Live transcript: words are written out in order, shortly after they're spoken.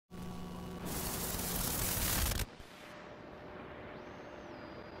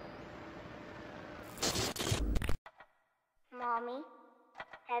Mommy,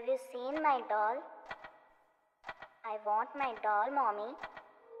 have you seen my doll? I want my doll, Mommy.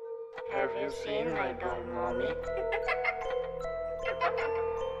 Have you seen my doll, Mommy?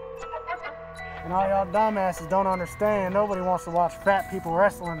 And all y'all dumbasses don't understand. Nobody wants to watch fat people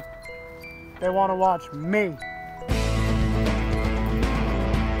wrestling. They want to watch me.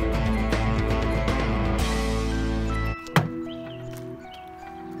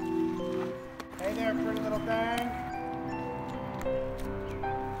 Hey there, pretty little thing.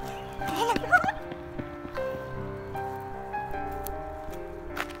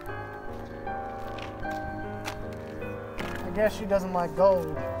 I guess she doesn't like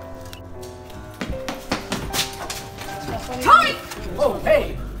gold. Tony! Oh,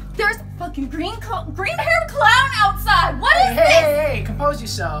 hey! There's a fucking green-haired clown outside! What is this? Hey, compose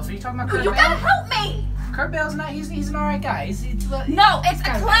yourself. Are you talking about Kurt You Bale? gotta help me! Kurt Bale's not, he's an alright guy. No, it's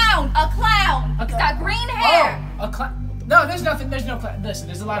a clown! A clown! He's got green hair! Oh, a clown. No, there's nothing, there's no clown. Listen,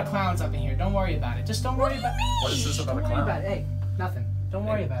 there's a lot of clowns up in here. Don't worry about it. Just don't worry about it. What is this about a Don't worry clown? about it. Hey, nothing. Don't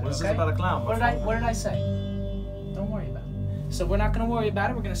worry about it, What is okay? this about a clown? What did I say? Don't worry about it. So we're not gonna worry about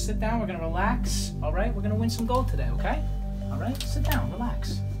it. We're gonna sit down, we're gonna relax, alright? We're gonna win some gold today, okay? Alright? Sit down,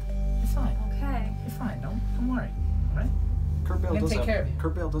 relax. You're fine. Okay. You're fine. Don't worry. Alright? Kurt Bale I'm gonna does take care have, of you.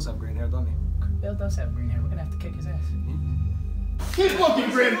 Kurt Bale does have green hair, doesn't he? Kurt Bale does have green hair. We're gonna have to kick his ass. Keep looking,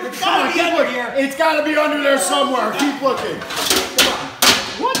 Grim. It's gotta be under here. It's gotta be under there somewhere. Keep looking. Come on.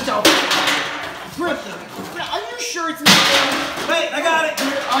 What the? Grim, are you sure it's not there? Wait, I got it.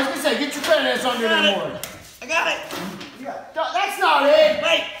 I was gonna say, get your fat ass under there more. I got it. That's not it.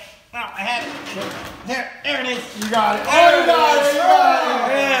 Wait. No, I have it. There it is. You got it. Oh, you got it. You got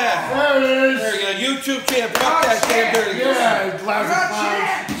it. Yeah. There it is. There you go. YouTube champ. Fuck that damn dirty. Yeah, lousy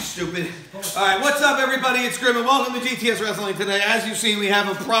clowns. Stupid. All right, what's up, everybody? It's Grim, and welcome to GTS Wrestling today. As you've seen, we have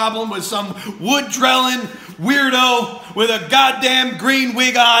a problem with some wood-drelling weirdo with a goddamn green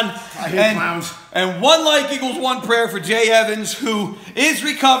wig on. I hate clowns. And one like equals one prayer for Jay Evans, who is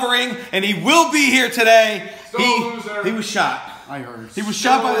recovering, and he will be here today. He was shot. I heard. He was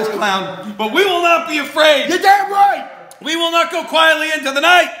shot by this clown, but we will not be afraid. You're damn right. We will not go quietly into the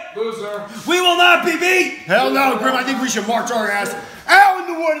night. Loser. We will not be beat. Hell no, Grim. I think we should march our ass out in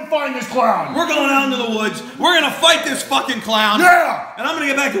the wood and find this clown. We're going out into the woods. We're going to fight this fucking clown. Yeah. And I'm going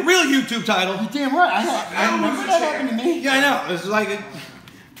to get back to real YouTube title. You're damn right. I remember that happened to me. Yeah, I know. It's like a...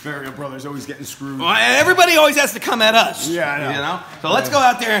 Burial Brothers always getting screwed. Well, everybody always has to come at us. Yeah, I know. You know? So let's go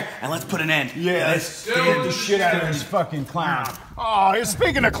out there and let's put an end. Yeah, let's get the shit out of this fucking clown. Oh,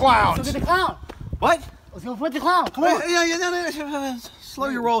 speaking of clowns. Let's go get the clown. What? Let's go find the clown. Come on. No. Slow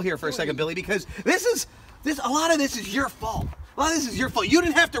your roll here for a second, Billy, because a lot of this is your fault. A lot of this is your fault. You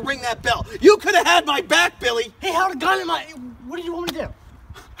didn't have to ring that bell. You could have had my back, Billy. Hey, held a gun in my... What did you want me to do?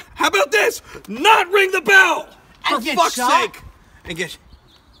 How about this? Not ring the bell! For get fuck's shot? sake! And get...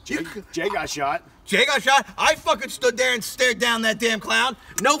 Jay got shot. Jay got shot? I fucking stood there and stared down that damn clown.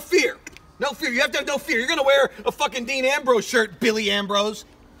 No fear. No fear. You have to have no fear. You're gonna wear a fucking Dean Ambrose shirt, Billy Ambrose.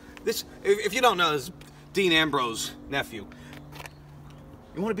 This, if you don't know, this is Dean Ambrose, nephew.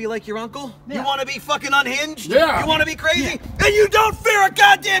 You want to be like your uncle? Yeah. You want to be fucking unhinged? Yeah. You want to be crazy? Yeah. And you don't fear a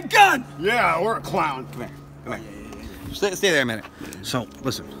goddamn gun! Yeah, or a clown. Come here. Come here. Stay there a minute. So,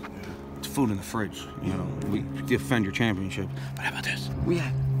 listen. It's food in the fridge. You know, we defend your championship. But how about this?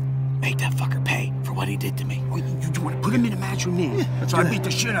 Make that fucker pay for what he did to me. Oh, you want to put him in a match with me? Yeah, that's I'll right. beat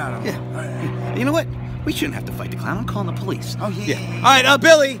the shit out of him. Yeah. You know what? We shouldn't have to fight the clown. I'm calling the police. Oh, yeah. All right,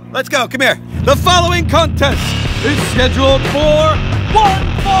 Billy, let's go. Come here. The following contest is scheduled for one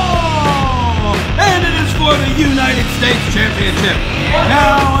fall, and it is for the United States Championship.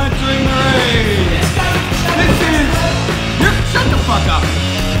 Now entering the ring. This is... Shut the fuck up.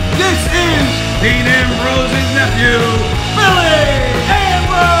 This is Dean Ambrose's nephew, Billy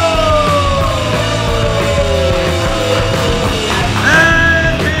Ambrose.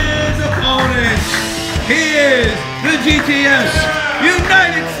 He is the GTS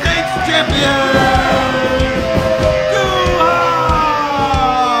United States Champion!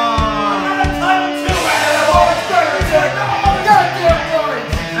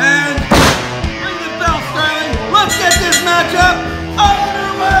 And ring the bell, Sterling. Let's get this matchup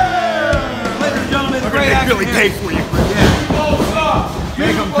underway! Ladies and gentlemen, great action. Billy pay for you. Yeah.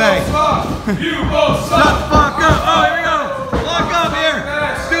 Make him pay. You both suck. Shut the fuck up. Oh, here we go. Lock up here.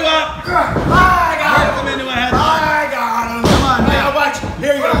 Duhop. I got Work them into a headlock. I got him. Come on, Hey, now. how much?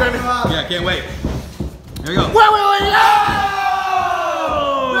 Here you go, baby. Yeah, can't wait. Here we go. Wait. Oh!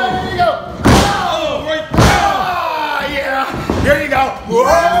 There you go. Oh, right. Oh, yeah. Here you go. Whoa.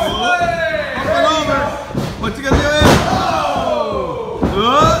 Up and over. What's he gonna do here? Oh.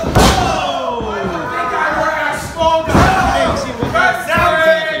 I think I heard a small guy.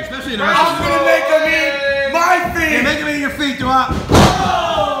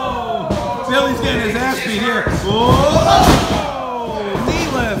 Oh! Billy's getting his ass beat here. Oh! Knee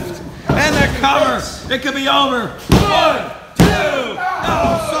lift. And the cover. It could be over. 1, 2.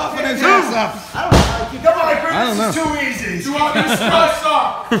 Oh, soften his ass up. Come on, Chris. I don't know. This is too easy.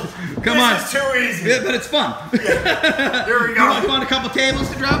 Come on. This is too easy. Yeah, but it's fun. Here we go. You want a couple tables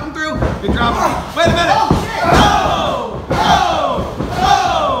to drop them through? You drop them. Wait a minute. Oh!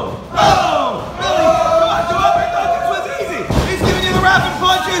 Billy, come on, do up. I thought this was easy. He's giving you the rapid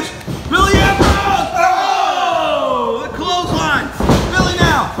punches. Billy Ambrose. Oh! The clothesline. Billy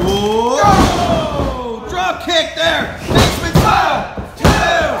now. Oh! Drop kick there. Basement 2.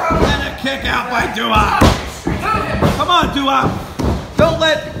 And a kick out by duhop. Come on, duhop.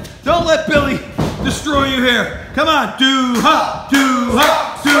 Don't let Billy destroy you here. Come on, duhop,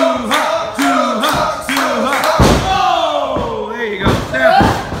 duhop, duhop, duhop, duhop. Oh, there you go. There.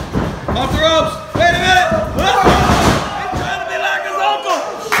 Off the ropes. Wait a minute. He's trying to be like his uncle.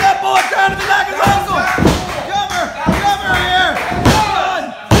 That boy trying to be like his uncle. Cover here.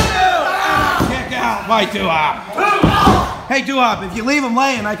 1, 2. Kick out by duhop. Hey, duhop, if you leave him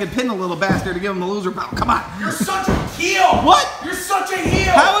laying, I can pin the little bastard to give him the loser belt. Come on. You're such a heel. What? You're such a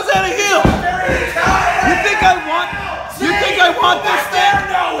heel. How is that a heel? You think I want this thing?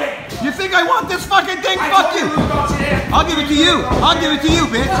 You think I want this fucking thing? Fuck you. I'll give it to you. I'll give it to you,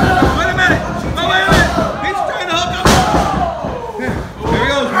 bitch. Wait a minute. Oh, wait a minute. He's trying to hook up. Here he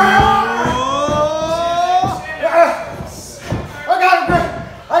goes. I got him, Chris.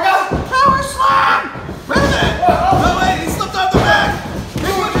 I got him. Power slam. Wait a minute. No, wait. He slipped off the back.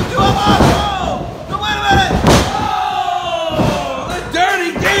 He's pushing to him up. No, wait a minute. Oh, the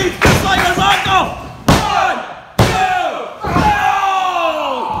dirty deed, just like his uncle. 1, 2. Oh!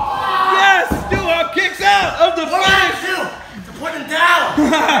 Yes, duhop kicks out of the finish. To put him down.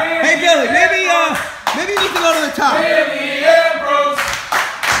 Hey Billy, maybe you need to go to the top. Billy Ambrose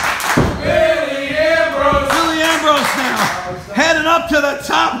now, heading up to the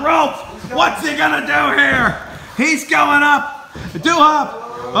top rope. What's he gonna do here? He's going up. Duhop.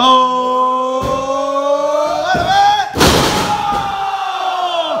 Oh! Wait a minute. Oh!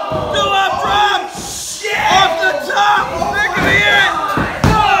 Duhop drops off the top. That could be it.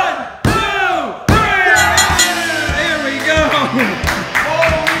 1, 2, 3. Here we go.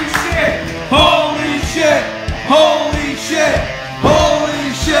 Holy shit. Holy shit! Holy shit! Holy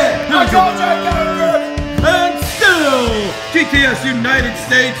shit! I told you I got him good. And still, GTS United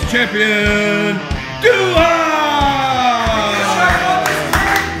States Champion, duhop!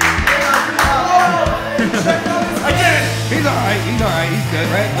 I did it. He's alright, he's good,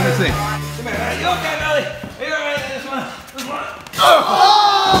 right? Let me see. Come here, you okay, Billy? You alright? This one.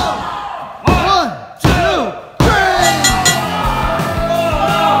 1, 2, 3!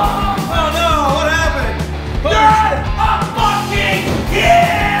 Oh no, what happened?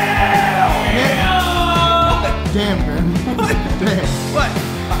 Damn, man. Damn. What?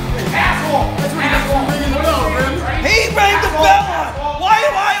 Asshole. That's what asshole ringing the bell, man. He rang the bell on. Why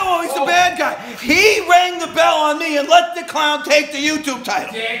am I always the bad guy? He rang the bell on me and let the clown take the YouTube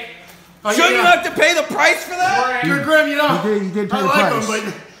title. Shouldn't you have to pay the price for that? Graham, you know, He did pay I the like price. him,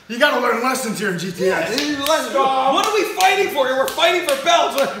 but you gotta learn lessons here in GTS. What are we fighting for here? We're fighting for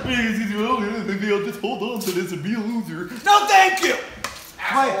belts. Maybe I'll just hold on to this and be a loser. No, thank you.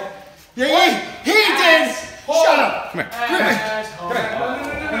 Yeah, he did. Shut up. Come here.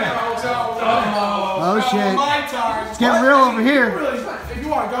 Oh shit. My time. It's getting real over here. If you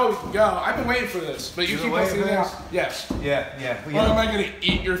want to go, we can go. I've been waiting for this, but you keep us now. Yes. Yeah. Or am I going to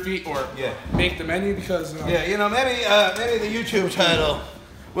eat your feet or make the menu because? Yeah, you know, maybe the YouTube title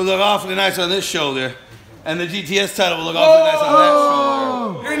will look awfully nice on this shoulder, and the GTS title will look awfully nice on that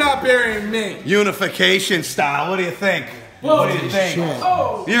shoulder. You're not burying me. Unification style. What do you think? What do you think?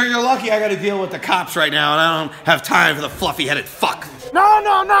 You're lucky I got to deal with the cops right now, and I don't have time for the fluffy-headed fuck. No,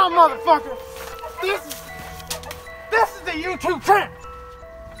 motherfucker. This is the YouTube champ.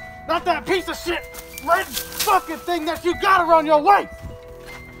 Not that piece of shit red fucking thing that you got around your waist.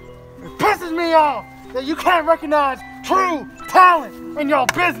 It pisses me off that you can't recognize true talent in your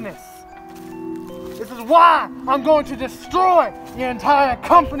business. This is why I'm going to destroy your entire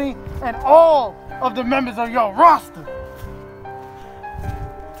company and all of the members of your roster.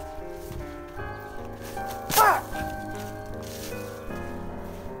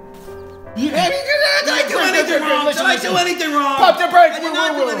 Did I do anything wrong? Did I do anything wrong? Pop the brakes. I did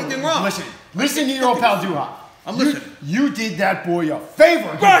not do anything wrong. Listen to your old pal duhop. I'm listening. You did that boy a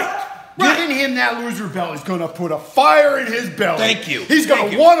favor. Right. Giving him that loser belt is gonna put a fire in his belly. Thank you. He's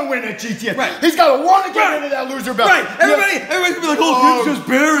gonna want to win at GTS. Right. He's gonna want to get rid of that loser belt. Right. Everybody's gonna be like, oh, Rick's just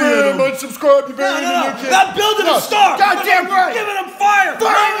burying him. Unsubscribe, you burying him. Not building a star. Goddamn right. Giving him fire.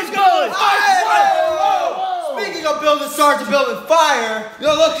 start to build a fire.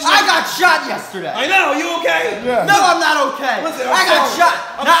 No, look. I got shot yesterday. I know. You okay? Yeah. No, I'm not okay. Listen, I got shot.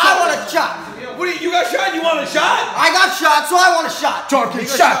 Now I want a shot. What do you got shot? You want a shot? I got shot, so I want a shot. Talking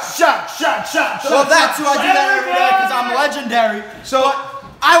shot. Well, that's who I do that every day because I'm legendary. So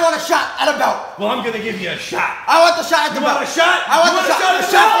I want a shot at a belt. Well, I'm gonna give you a shot. I want the shot at the You belt. want a shot? I want You the want shot. a A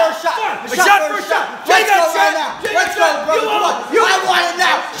shot? shot for a shot. Fine. A shot for a shot. Take Let's that go shot. right now. Take Let's that go, shot. brother. You Come want- on. I want it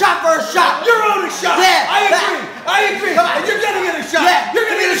now. Shot for a shot. You're owed a shot. Yeah, I agree. that. I agree. Come on. And you're gonna get a shot. Yeah, You're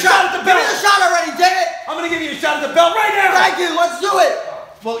gonna get a shot at the Give me belt. the shot already, damn it. I'm gonna give you a shot at the belt right now. Thank you. Let's do it.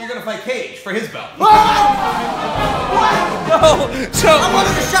 Well, you're gonna fight Cage for his belt. What? No, so I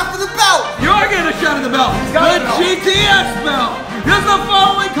wanted a shot for the belt. you're getting a shot at the belt. The GTS belt. Because the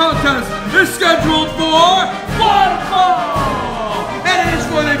following contest is scheduled for one fall, and it is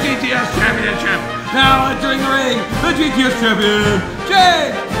for the GTS Championship. Now entering the ring, the GTS champion,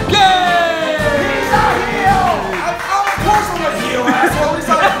 Jake Gay. He's a heel. I'm of course I'm a heel, asshole. He's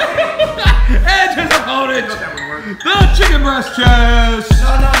a And his opponent, the chicken breast chest.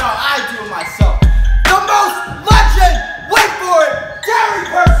 No, I do it myself. The most legend, wait for it, dairy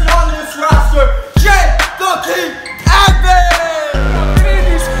person on this roster, Jake the King Advent!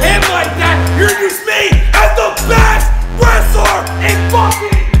 Introduce him like that. You introduce me as the best wrestler in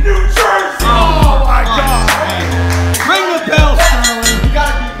fucking New Jersey. Oh my God! Ring the bell, Sterling. You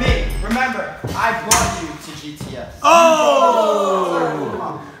gotta beat me. Remember, I brought you to GTS.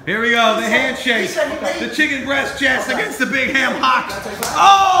 Oh! Here we go, the handshake. The chicken breast chest against the big ham hock.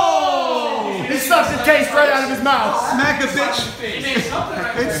 Oh! He sucks the taste right out of his mouth. Smack a bitch.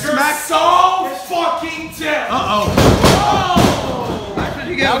 It's smack. So fucking dead. Uh-oh. Oh! That's what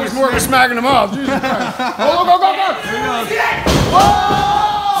you get. That was more of a smacking him up. Jesus Christ. Go. Here we go.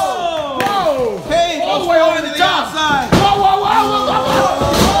 Whoa! Whoa! Hey, All goes the way over forward the to top. outside. Whoa!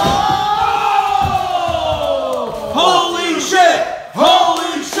 Holy shit!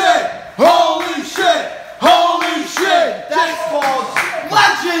 Holy shit! Holy shit! Holy shit! That's called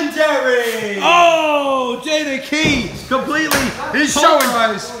legendary! Oh, Jay the Key completely. He's showing.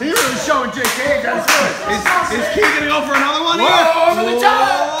 polarized. He's really showing Jake Cage. That's good. Is Key gonna go for another one here? Whoa, over the top!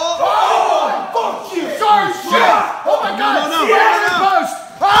 Oh, Fuck you! Sorry, shit! Oh my God! no, Yeah, post!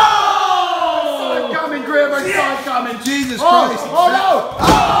 Oh! I saw it coming, Grim. I saw it coming. Jesus Oh, Christ. oh no!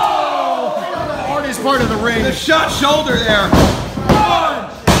 Oh! The hardest part of the ring. The shot shoulder there. 1, 2,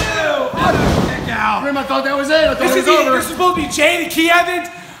 and a kick out. Grim, I thought that was it. I thought This it is was over. supposed to be Jay the Key Evans.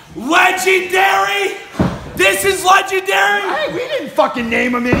 Legendary. This is legendary. Hey, we didn't fucking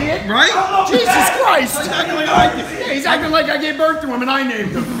name him, idiot. Right? Jesus Christ! He's acting like I did. Yeah, he's acting like I gave birth to him and I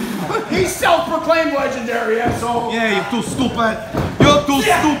named him. He's self-proclaimed legendary, asshole. Yeah, you're too stupid. You're too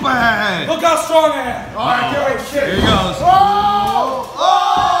stupid. Look how strong I am. All right, get ready, shit. Here he goes. Oh!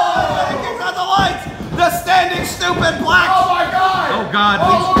 Oh! He kicks out the lights. The standing stupid black. Oh my God! Oh God. Oh,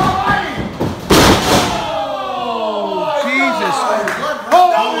 almighty! Jesus.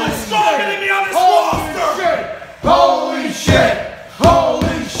 Holy Stronger than me on this Holy roster. shit! Holy shit!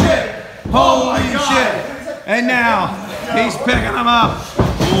 Holy shit! Holy my God. shit. And now he's picking him up.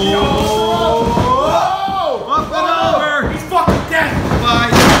 Oh! Up and over. He's fucking dead.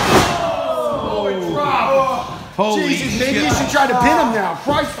 Oh, it dropped. Holy Jesus, maybe shit. you should try to pin him now.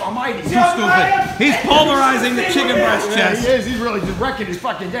 Christ almighty. Too stupid. He's pulverizing the chicken breast Yeah, chest. he is. He's really just wrecking his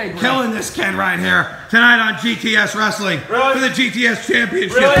fucking day, Greg. Killing this Ken right here tonight on GTS Wrestling for the GTS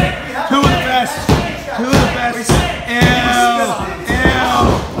Championship. Really? Two of the best. Two of the best. Ew.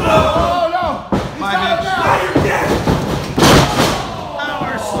 Oh, no. He's My got him bitch. now.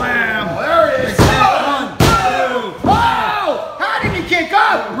 Power slam. There it is. 1, 2. Oh! How did he kick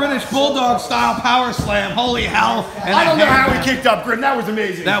up? British Bulldog style power slam. Holy hell. And I don't know a how he headbutt. kicked up, Grim. That was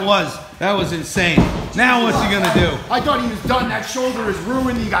amazing. That was insane. Now what's he gonna do? I thought he was done. That shoulder is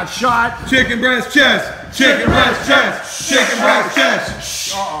ruined. He got shot. Chicken breast chest. Chicken breast chest. Chicken breast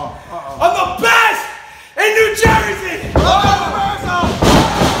chest. I'm the best in New Jersey.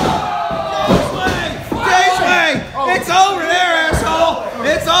 Jay's way. It's over there, asshole.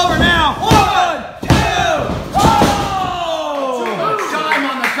 It's over now. 1, 2. Oh! Time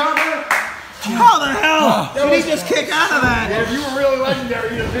on the cover. How the hell did he just kick out of that? Yeah, if you were really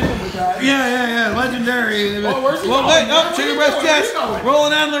legendary, you'd have been with that. Yeah, legendary. Oh, where's he Well, going? wait, oh, Where's chicken he breast going? Where's chest, he going?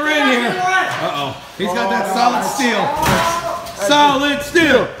 rolling down the ring here. Uh-oh, he's got that solid steel. Solid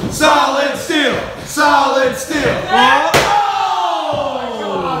steel, solid steel, solid steel.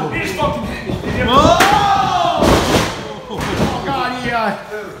 He just fucking hit me. Whoa! Oh, God,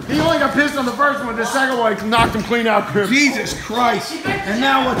 He only got pissed on the first one. The second one knocked him clean out. Jesus Christ. And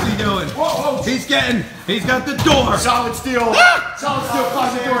now what's he doing? He's got the door. Solid steel. Solid steel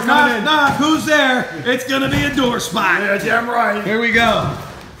closet door coming in. Knock, who's there? It's gonna be a door spot. Yeah, damn right. Here we go.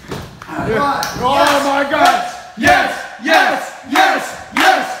 Oh my God. Yes.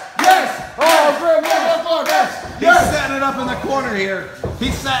 Oh, Grim, look. He's setting it up in the corner here.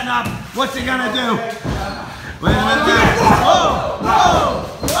 He's setting up. What's he gonna do? Wait a minute.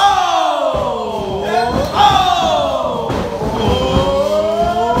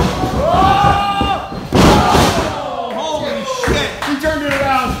 Holy shit. He turned it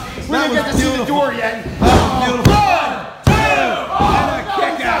around. We didn't get to see the door yet. Beautiful. 1, 2, and a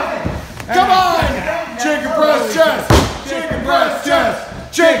kick out. Come on! Chicken breast chest! Chicken breast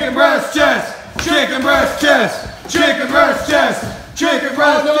chest! Chicken breast chest! Chicken breast chest! Chicken breast chest! Chicken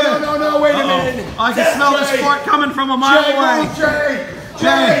breast chest! No, wait a minute! I can smell this fart coming from a mile away.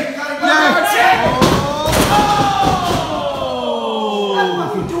 Jay!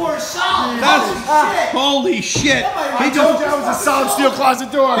 Holy shit! I told you that was a solid steel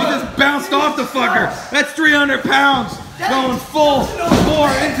closet door. He just bounced off the fucker. That's 300 pounds going full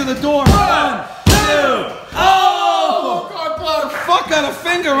bore into the door. 1, 2. Oh! Fuck got a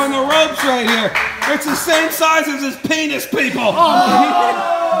finger on the ropes right here. It's the same size as his penis, people. He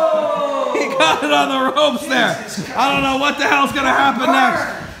got it on the ropes there. I don't know what the hell's gonna happen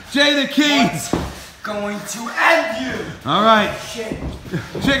next. Jay the Key. Going to end you. All right.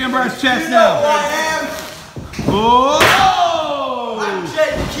 Chicken breast chest You know now. who I am. Whoa! I'm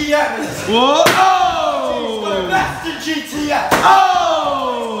Jay the Key Evans. Whoa! The best in GTS.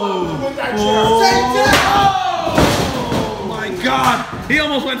 Oh my God! He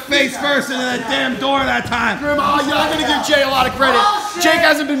almost went face first into that damn door that time. Grandma, I'm gonna give Jay a lot of credit. Jake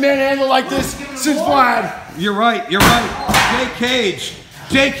hasn't been manhandled like this since Vlad. You're right.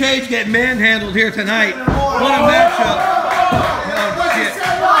 Jay Cage getting manhandled here tonight. What a matchup. Oh shit. I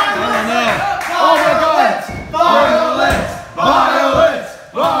don't know. Oh my God! Violence!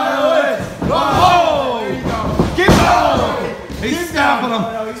 Keep going! He's stopping him.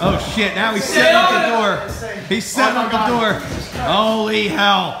 Oh shit, now he's setting up the door. He's setting up the door. Holy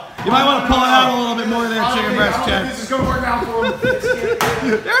hell. You might want to pull it out a little bit more there, chicken breast chest. This is gonna work out for him.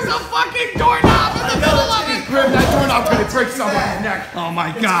 There's a fucking doorknob in the middle of it. Grim, that doorknob's gonna break someone's neck. Oh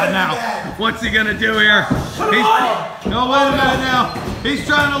my God, now. What's he gonna do here? No, wait a minute now. He's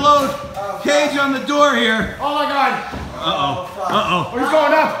trying to load Cage on the door here. Oh my God! Oh, He's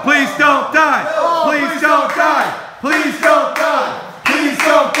going up! please don't die. Please don't die. Please don't die. Please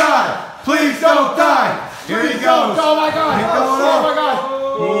don't die. Please don't die. Here he goes. Oh my God! He's going Oh up. my God!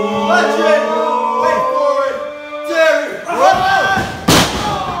 Legend. Wait for it. Terry.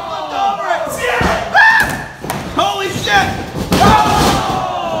 Holy shit!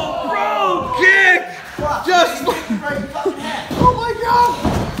 Oh, bro, kick! Just. Oh my God!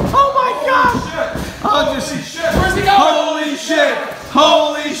 Oh my God! Oh, just. Where's he going? Holy shit!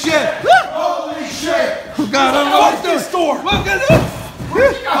 Holy shit! Holy shit! Oh God, I don't know what to do. Look at this!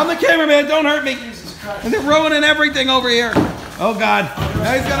 I'm the cameraman, don't hurt me. And they're ruining everything over here. Oh God,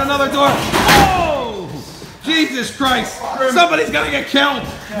 now he's got another door. Oh! Jesus Christ! Somebody's gonna get killed!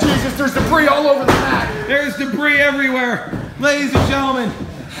 Jesus, there's debris all over the mat. There's debris everywhere. Ladies and gentlemen,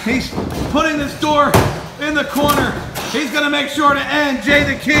 he's putting this door in the corner. He's gonna make sure to end Jay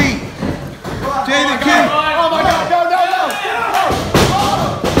the Key. Jay the Key. Oh my God! No!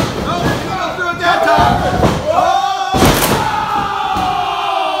 Oh, he's going through it that time.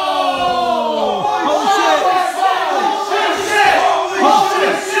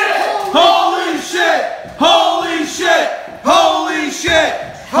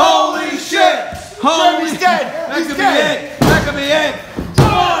 Holy He's dead. That He's could dead. be it. That could be it. 1,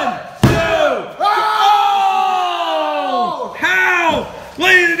 2. Oh! How?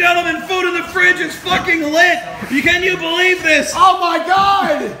 Ladies and gentlemen, food in the fridge is fucking lit. Can you believe this? Oh my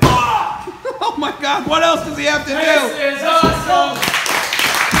God! Oh my God, what else does he have to do? This is awesome!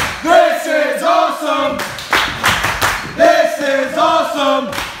 This is awesome! This is awesome!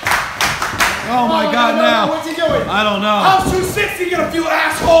 Oh my God, now. What's he doing? I don't know. House 260 gonna feel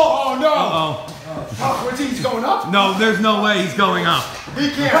asshole! Oh no! Uh-oh. What's he? He's going up? No, there's no way he's going up.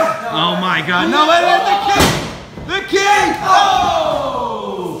 He can't. Oh my God, no, wait, the key! The key!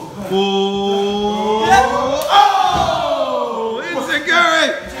 Oh! Oh! Oh!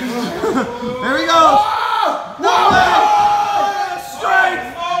 Insecurity! There he goes! No way!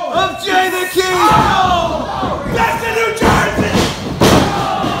 Strength of Jay the Key! That's the New Jersey!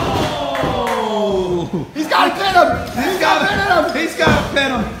 Oh! He's gotta pin him! He's gotta pin him! He's gotta pin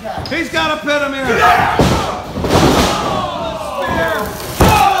him! He's gotta pin him here! Oh, the spear!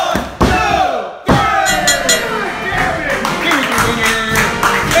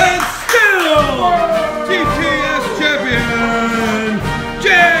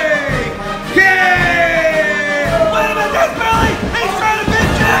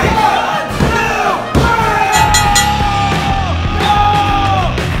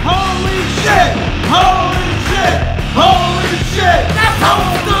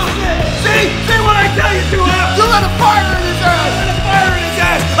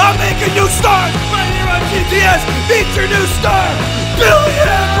 new stars right here on GTS. Meet your new star, Billy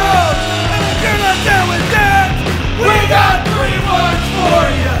Ambrose. And if you're not down with that, we got 3 words for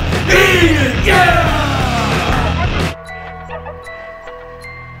you. Eat it, yeah!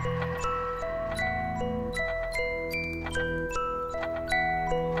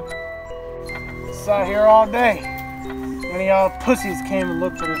 Sat here all day. Any of y'all pussies came and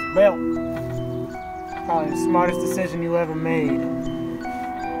looked for this belt. Probably the smartest decision you ever made.